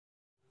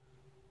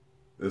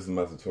This is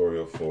my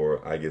tutorial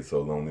for I Get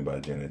So Lonely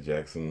by Janet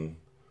Jackson.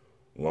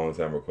 Long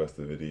time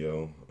requested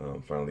video.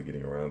 Finally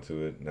getting around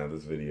to it. Now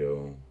this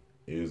video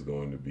is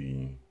going to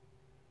be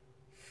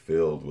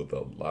filled with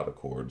a lot of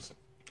chords.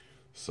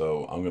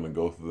 So I'm going to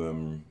go through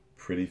them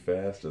pretty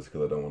fast just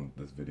because I don't want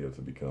this video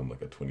to become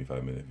like a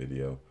 25-minute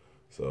video.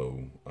 So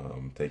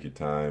take your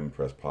time,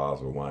 press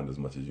pause, rewind as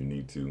much as you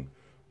need to.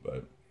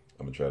 But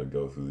I'm going to try to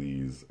go through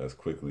these as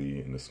quickly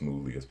and as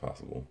smoothly as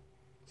possible.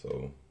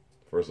 So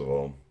first of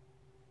all,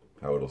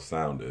 how it'll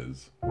sound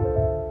is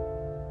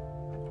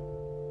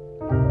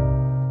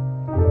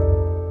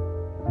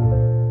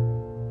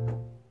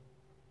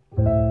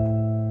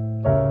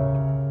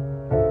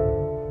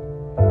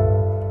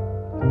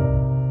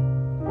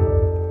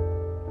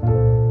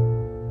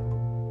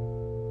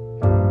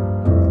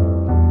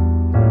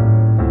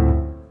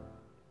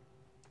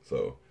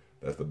so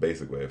that's the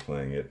basic way of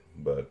playing it,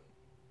 but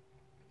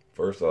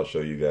first I'll show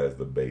you guys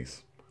the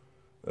bass.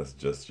 That's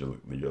just your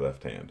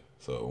left hand.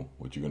 So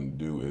what you're going to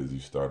do is you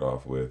start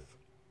off with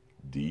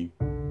D,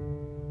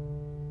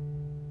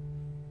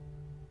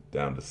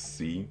 down to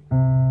C,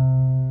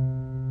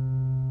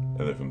 and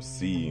then from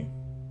C,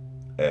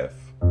 F,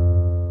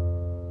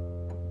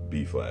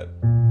 B flat.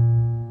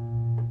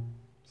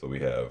 So we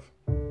have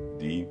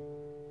D,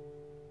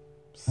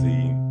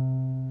 C,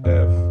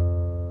 F,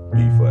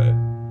 B flat.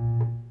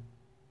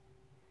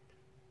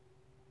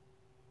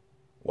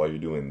 While you're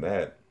doing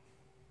that,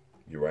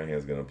 your right hand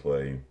is going to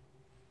play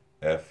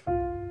F,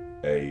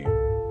 A,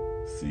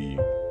 C,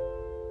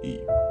 E.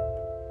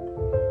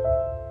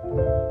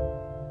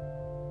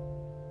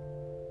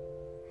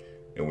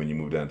 And when you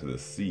move down to the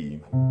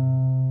C,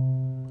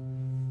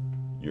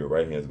 your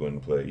right hand is going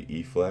to play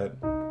E flat,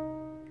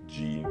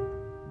 G,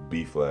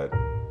 B flat,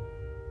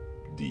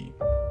 D.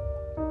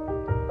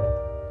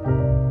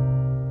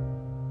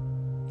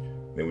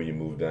 Then when you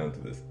move down to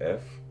this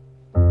F,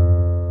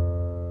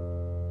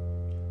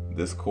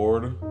 this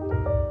chord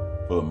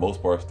for the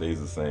most part stays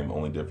the same.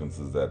 Only difference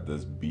is that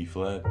this B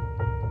flat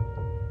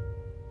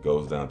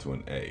goes down to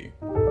an A.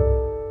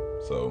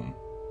 So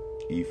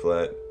E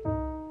flat,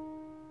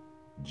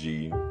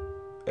 G,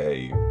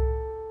 A,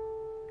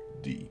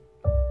 D.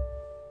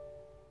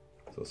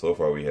 So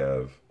far we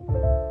have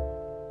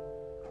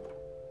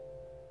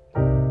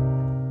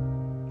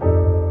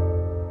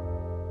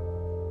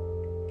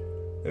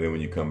and then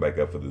when you come back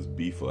up for this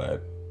B flat,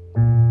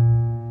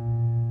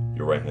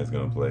 your right hand's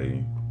gonna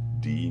play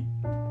D,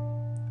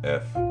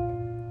 F,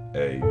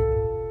 A,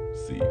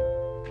 C.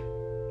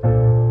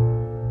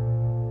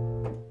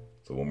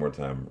 So one more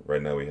time.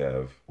 Right now we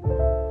have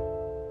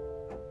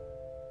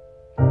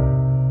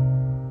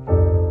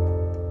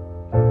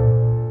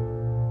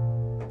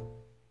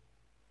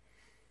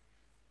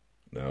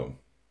now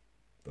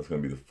that's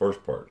going to be the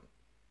first part.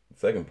 The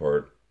second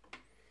part,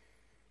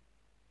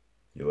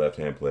 your left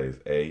hand plays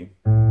A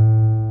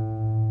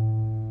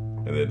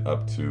and then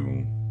up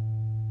to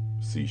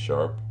C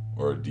sharp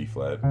or D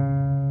flat,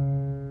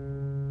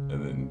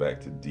 and then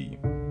back to D.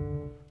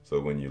 So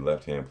when your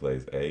left hand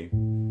plays A,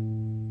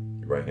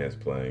 your right hand's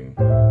playing,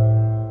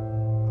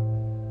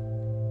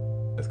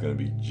 that's going to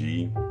be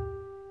G,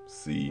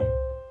 C,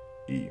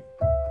 E.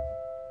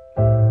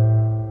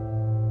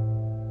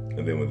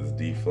 And then with this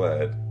D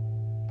flat,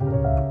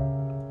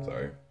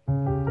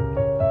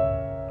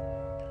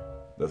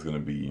 that's going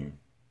to be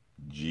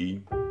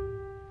G,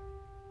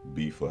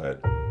 B flat,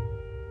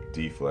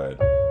 D flat,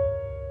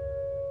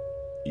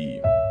 E.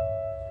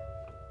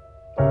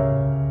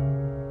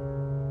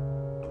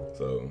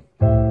 So,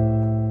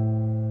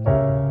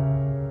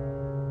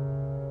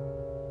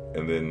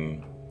 and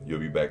then you'll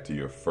be back to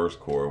your first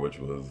chord, which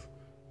was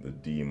the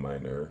D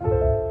minor.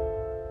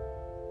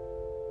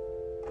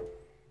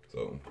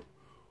 So,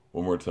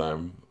 one more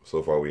time.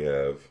 So far we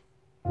have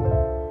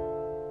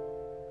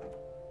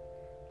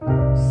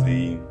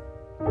C,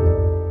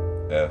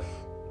 F,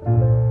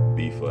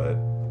 B flat,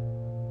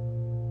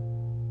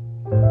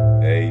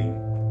 A,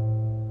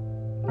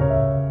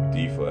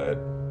 D flat,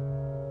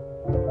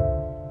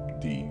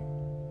 D.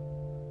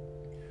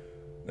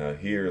 Now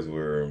here's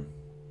where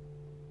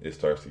it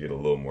starts to get a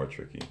little more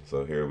tricky.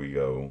 So here we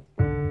go.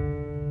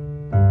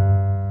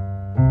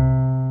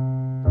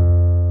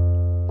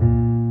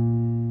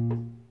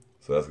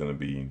 So that's going to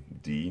be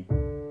D,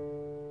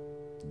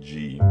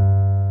 G,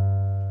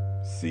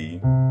 C,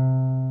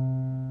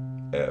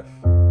 F,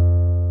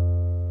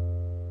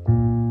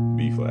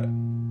 B flat.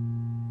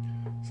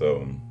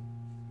 So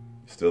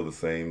still the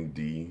same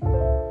D.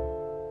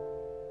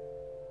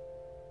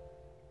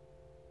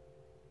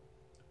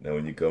 Now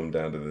when you come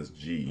down to this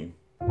G,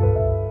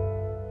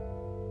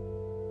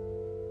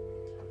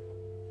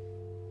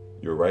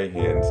 your right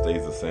hand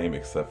stays the same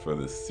except for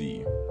this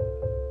C.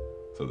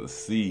 So the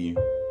C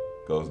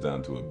goes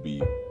down to a B.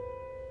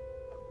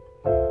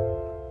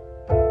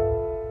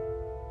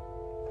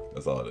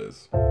 That's all it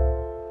is. So,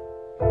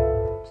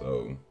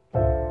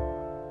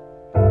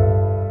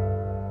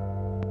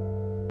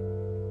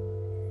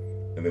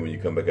 and then when you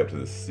come back up to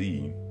the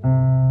C,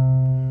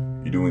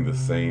 you're doing the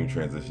same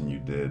transition you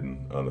did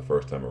on the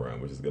first time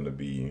around, which is going to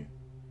be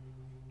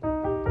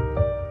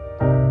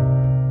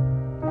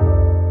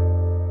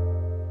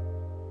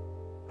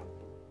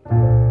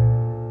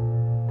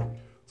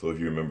So if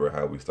you remember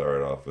how we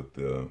started off with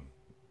the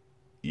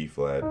E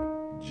flat,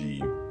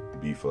 G,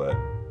 B flat,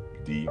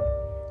 D,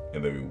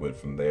 and then we went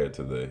from there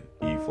to the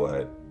E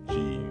flat,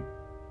 G,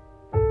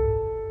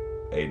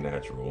 A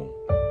natural,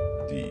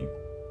 D,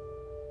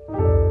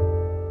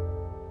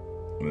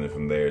 and then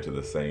from there to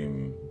the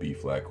same B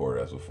flat chord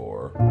as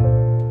before.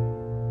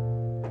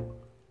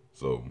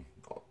 So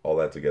all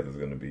that together is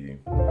going to be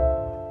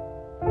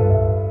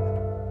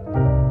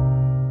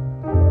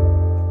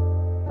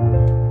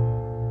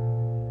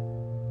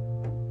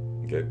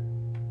okay.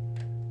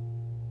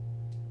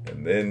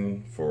 And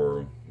then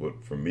for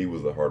what for me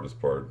was the hardest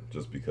part,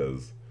 just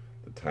because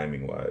the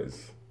timing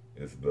wise,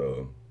 is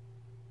the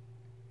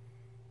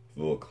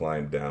little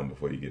climb down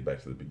before you get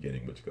back to the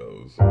beginning, which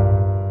goes.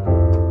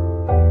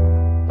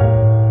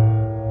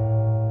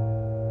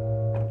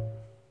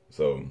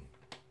 So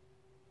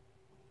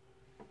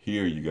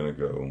here you're gonna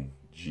go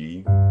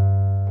G,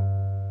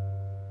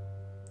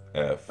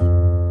 F,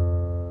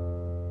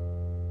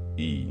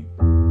 E,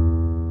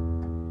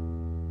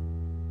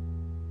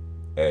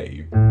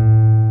 A,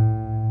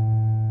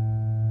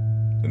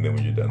 and then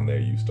when you're done there,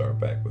 you start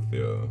back with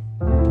the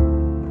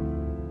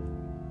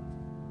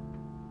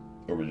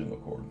original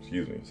chord.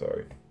 Excuse me,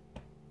 sorry.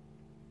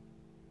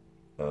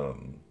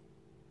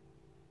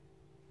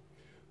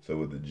 So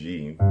with the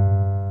G,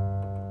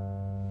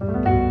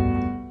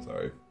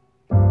 sorry,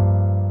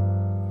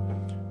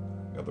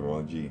 got the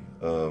wrong G.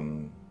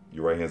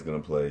 Your right hand's gonna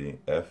play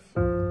F,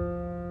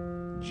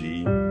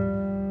 G,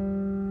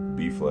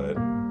 B flat,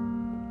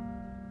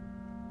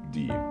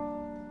 D.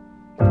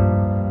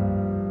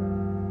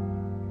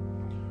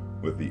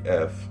 With the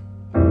F,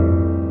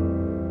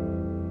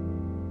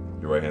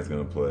 your right hand's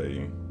gonna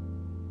play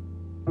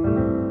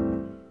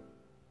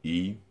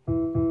E,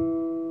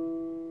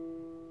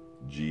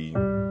 G,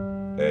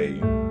 A,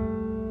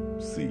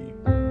 C.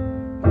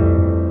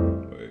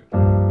 Wait.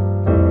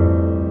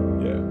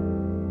 Yeah.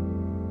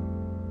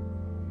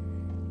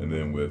 And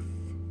then with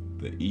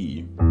the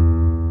E,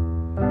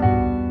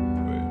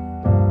 wait.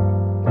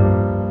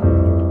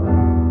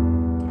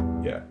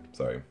 Yeah,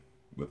 sorry.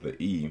 With the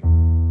E,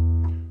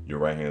 your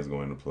right hand's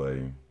going to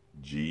play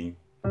G,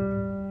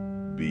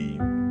 B,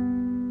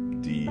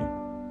 D,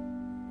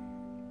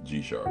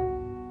 G sharp.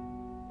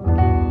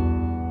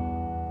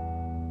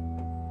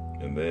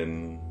 And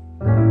then,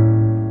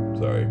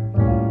 sorry.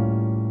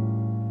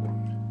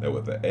 Now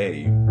with the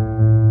A,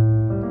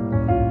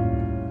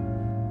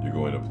 you're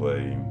going to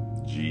play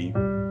G,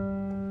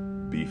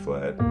 B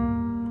flat,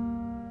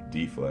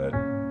 D flat,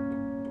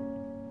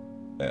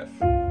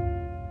 F.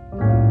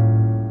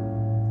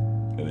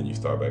 And then you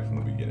start back from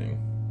the beginning.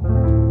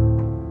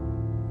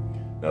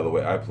 Now the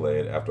way I play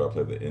it, after I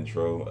play the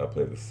intro, I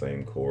play the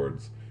same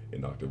chords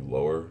an octave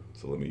lower.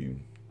 So let me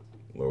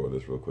lower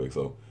this real quick.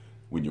 So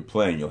when you're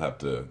playing, you'll have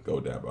to go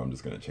down, but I'm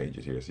just gonna change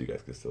it here so you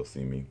guys can still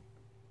see me.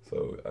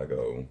 So I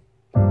go.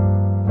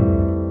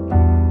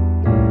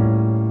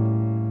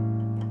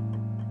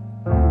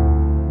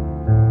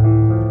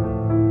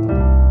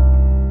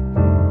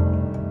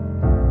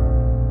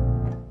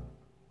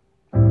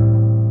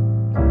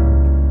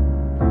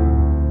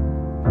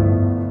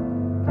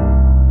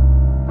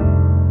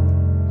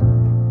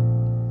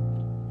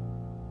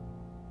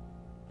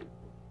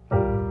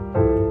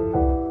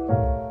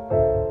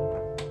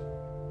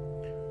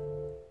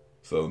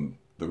 So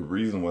the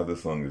reason why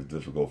this song is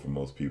difficult for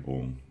most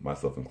people,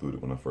 myself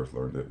included, when I first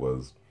learned it,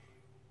 was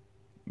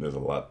there's a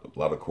lot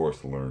of chords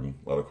to learn,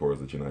 a lot of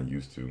chords that you're not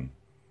used to,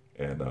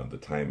 and the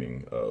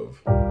timing of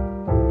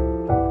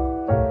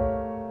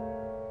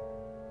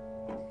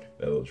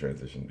that little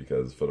transition.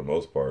 Because for the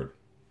most part,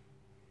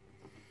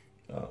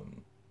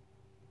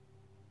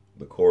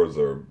 the chords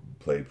are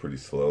played pretty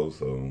slow,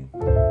 so.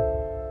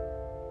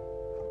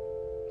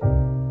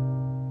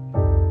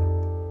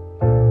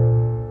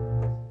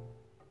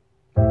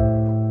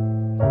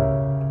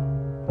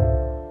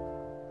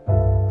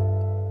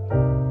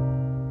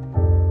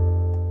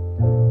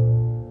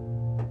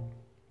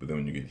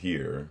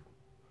 Here,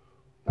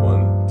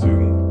 1, 2,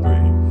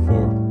 3,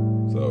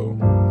 4.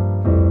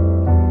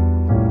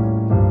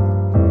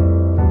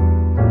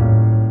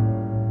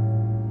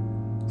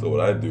 So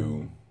what I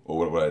do,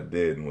 or what I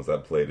did, was I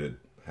played it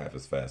half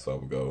as fast. So I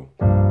would go.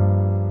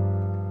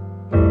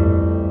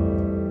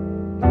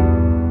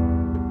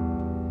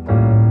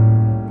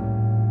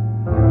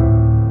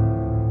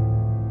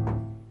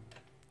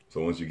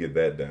 So once you get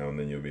that down,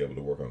 then you'll be able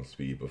to work on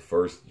speed. But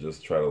first,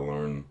 just try to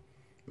learn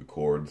the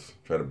chords,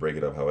 try to break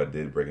it up how I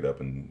did, break it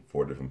up in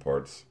 4 different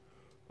parts.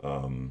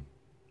 And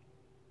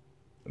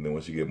then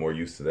once you get more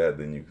used to that,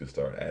 then you can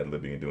start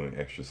ad-libbing and doing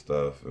extra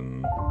stuff.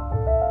 And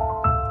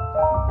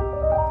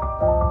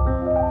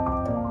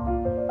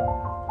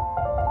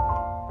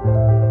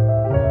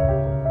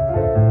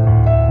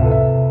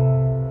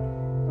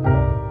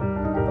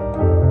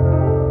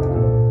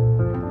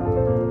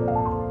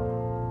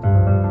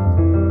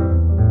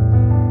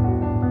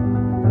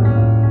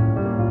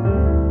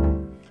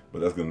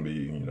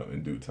going to be,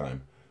 in due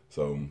time.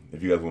 So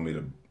if you guys want me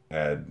to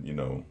add,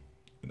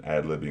 an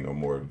ad-libbing or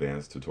more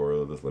advanced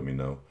tutorial of this, let me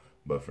know.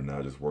 But for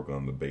now, just work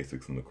on the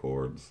basics and the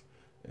chords,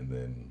 and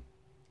then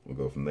we'll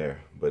go from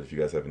there. But if you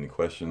guys have any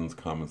questions,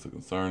 comments, or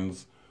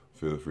concerns,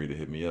 feel free to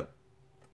hit me up.